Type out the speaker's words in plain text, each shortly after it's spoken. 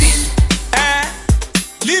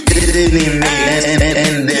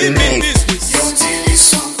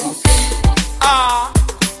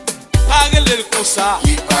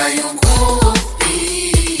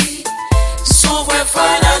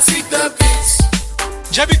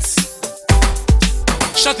J'habite.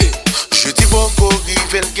 Chantez. Je dis bon pour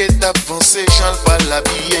rivel que t'as pensé, j'en pas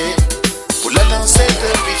l'habiller. Pour la danser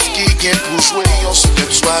de beat qui vient pour jouer en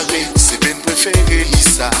superbe soirée. C'est bien préféré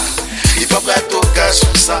Lisa. Il va pas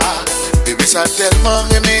d'occasion ça. Bébé ça tellement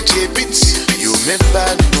remédié vite. Yo même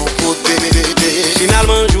pas non côté.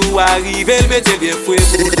 Finalement jour arrivé, le métier bien fouet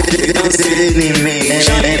pour danser.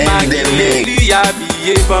 J'en maquillé, lui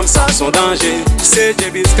habillé comme ça son danger. C'est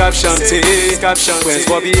des beats cap chanté, Prince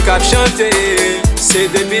Bobby cap chanté. C'est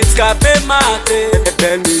des beats cap maté.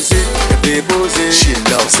 Belle musique, déposée. She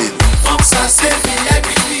loves it. Comme ça c'est bien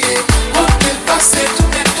habillé. On peut passer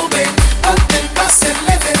tout est tombé. On peut passer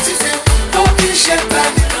les vêtements. Obligé pas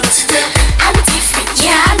d'identité. I'm different,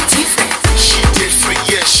 yeah, I'm different. She different,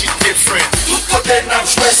 yeah, she different. Tout côté n'a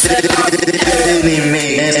joué c'est là.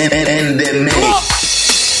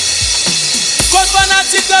 Code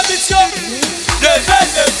fanatique de mission.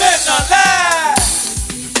 Levez dans l'air.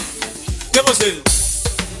 Déposez.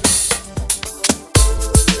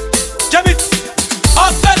 J'habite.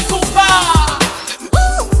 En fait combat.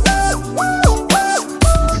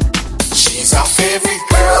 She's our favorite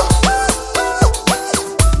girl.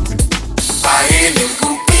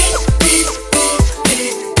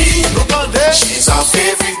 She's our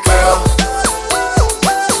favorite girl.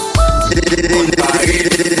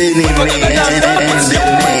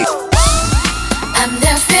 I'm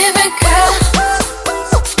their favorite girl.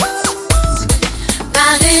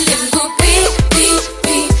 Marilyn Goupy,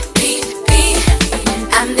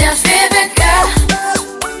 I'm their favorite girl.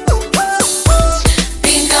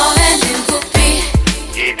 Bingo and Goupy.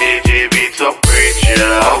 DJ beats up with ya,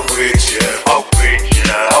 up with ya, up with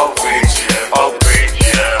ya, up with ya, up with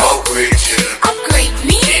ya, up with ya. Upgrade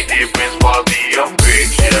me. DJ Prince Bobby up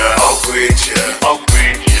with ya, up with ya, up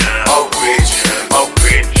with ya, up with ya, up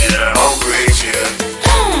with ya, up with ya.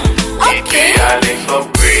 Okay. DJ Alex up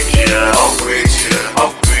with ya, up with ya,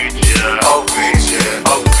 up with ya, up with ya,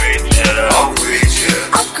 up with ya, up with ya.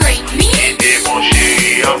 Upgrade me. DJ Mon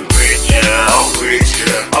Chéri up with ya, up with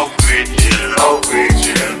ya, up with ya, up with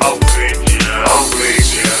ya, up with ya, up with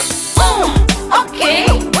ya. Okay.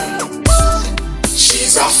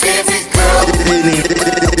 She's our favorite girl.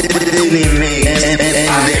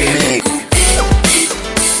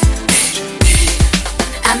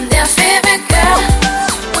 I'm their favorite girl.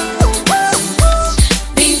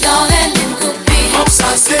 Bingo and Goupy. Comme ça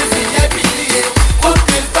c'est bien habillé. On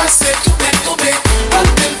peut passer tout est tombé. On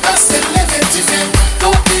peut passer les vêtements.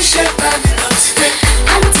 Obligé pas d'identité.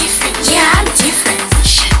 I'm different, yeah, I'm different.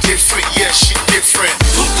 She different, yeah, she different.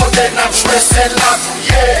 Tout côté n'a joué c'est là.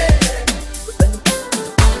 Yeah.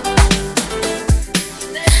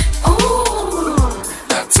 Ooh.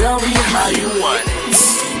 Now tell me how you want it.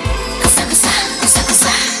 Kusa, kusa, kusa,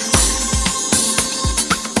 kusa.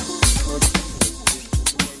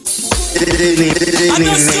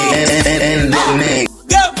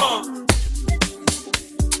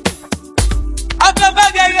 Après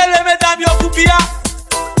bagarre les mesdames yo coupia.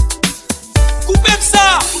 Coupez ça.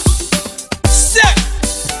 Sec.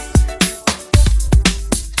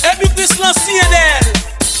 Et puis plus l'ancien d'elle.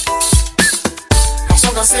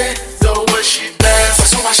 Façon danser, the way she dance.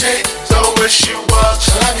 Façon marcher, the way she walk.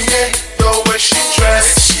 J'en habillé, the way she dress.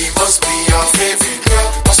 She must be your favorite girl.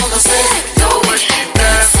 Façon danser, the way she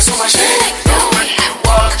dance. Façon marcher, the way she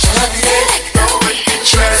walk. J'en habillé, the way she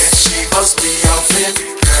dress. She must be your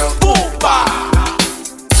favorite girl. Bomba.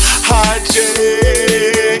 Hadje,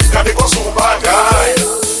 gade kon son bagay.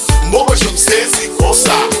 Moi je me saisis comme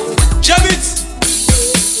ça. J'habite.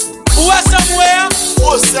 Où est somewhere?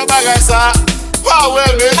 Oh c'est bagay ça. Pas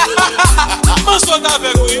ouais mais. On saute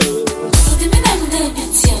avec lui.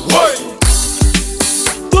 Ouais.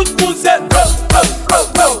 Tout le monde sait.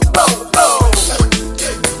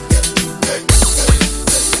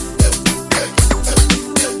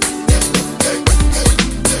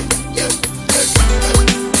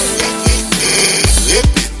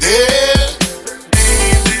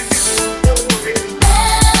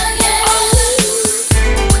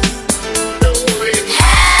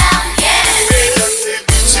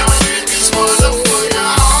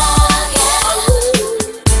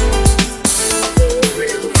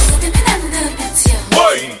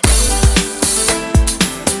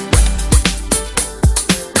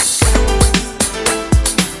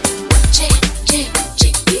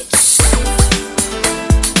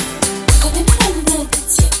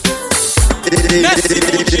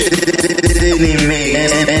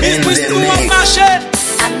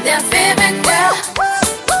 I'm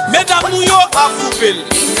ap koupel.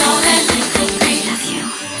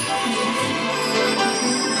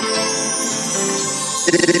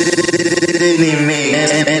 Denimix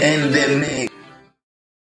and the